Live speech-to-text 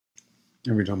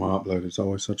Every time I upload, it's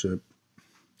always such a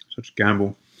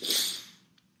gamble.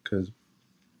 Because,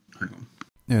 hang on.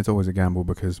 Yeah, it's always a gamble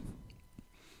because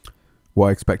what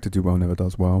I expect to do well never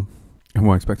does well, and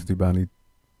what I expect to do badly,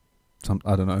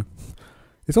 I don't know.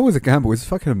 It's always a gamble. It's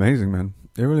fucking amazing, man.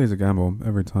 It really is a gamble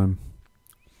every time.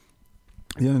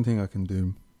 The only thing I can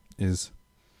do is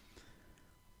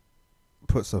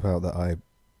put stuff out that I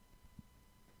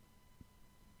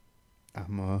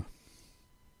am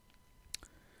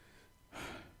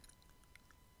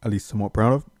at least somewhat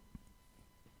proud of.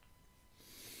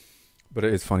 But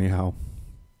it is funny how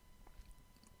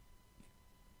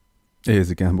it is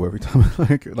a gamble every time.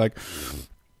 like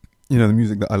you know, the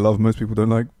music that I love, most people don't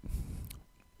like.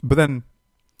 But then,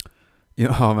 you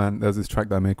know, oh man, there's this track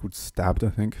that I made called Stabbed, I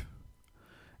think.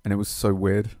 And it was so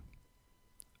weird.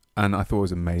 And I thought it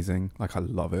was amazing. Like, I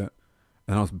love it.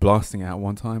 And I was blasting it out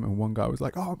one time, and one guy was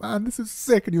like, oh man, this is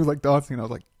sick. And he was like dancing, and I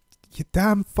was like, you're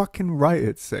damn fucking right,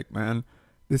 it's sick, man.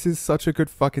 This is such a good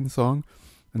fucking song.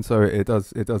 And so it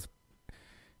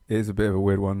is a bit of a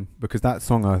weird one, because that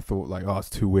song I thought like, oh, it's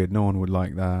too weird, no one would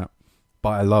like that, but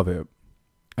I love it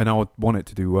and I would want it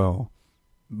to do well,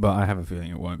 but I have a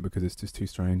feeling it won't because it's just too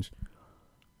strange,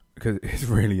 because it's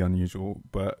really unusual.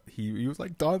 But he was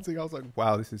like dancing, I was like,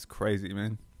 wow, this is crazy,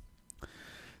 man.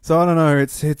 So I don't know,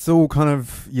 it's all kind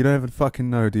of, you don't even fucking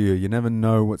know, do you? You never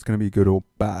know what's going to be good or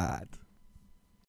bad.